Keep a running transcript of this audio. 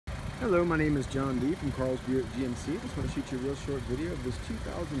Hello, my name is John D. from Carl's Buick GMC. Just want to shoot you a real short video of this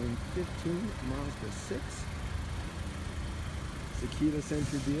 2015 Mazda 6. It's a keyless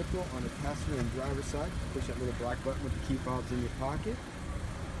entry vehicle on the passenger and driver's side. Push that little black button with the key fobs in your pocket.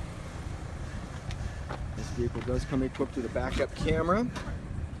 This vehicle does come equipped with a backup camera.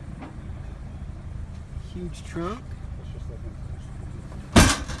 Huge trunk.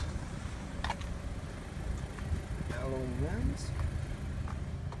 Alloy rims.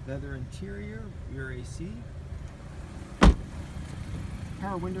 Leather interior, rear AC.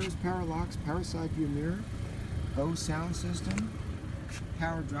 Power windows, power locks, power side view mirror. Bose sound system.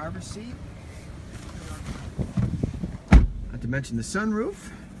 Power driver's seat. Not to mention the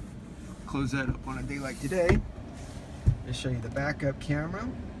sunroof. Close that up on a day like today. I'll show you the backup camera.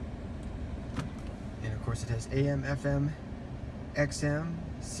 And of course it has AM, FM, XM,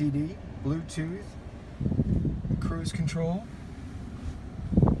 CD, Bluetooth, cruise control.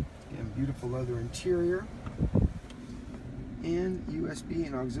 Again, beautiful leather interior. And USB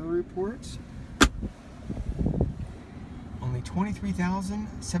and auxiliary ports. Only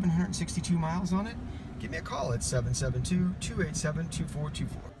 23,762 miles on it. Give me a call at 772-287-2424.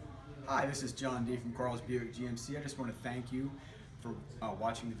 Hi, this is John D. from Carl's Buick GMC. I just want to thank you for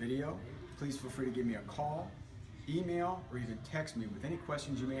watching the video. Please feel free to give me a call, email, or even text me with any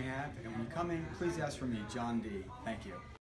questions you may have. And when you come in, please ask for me, John D. Thank you.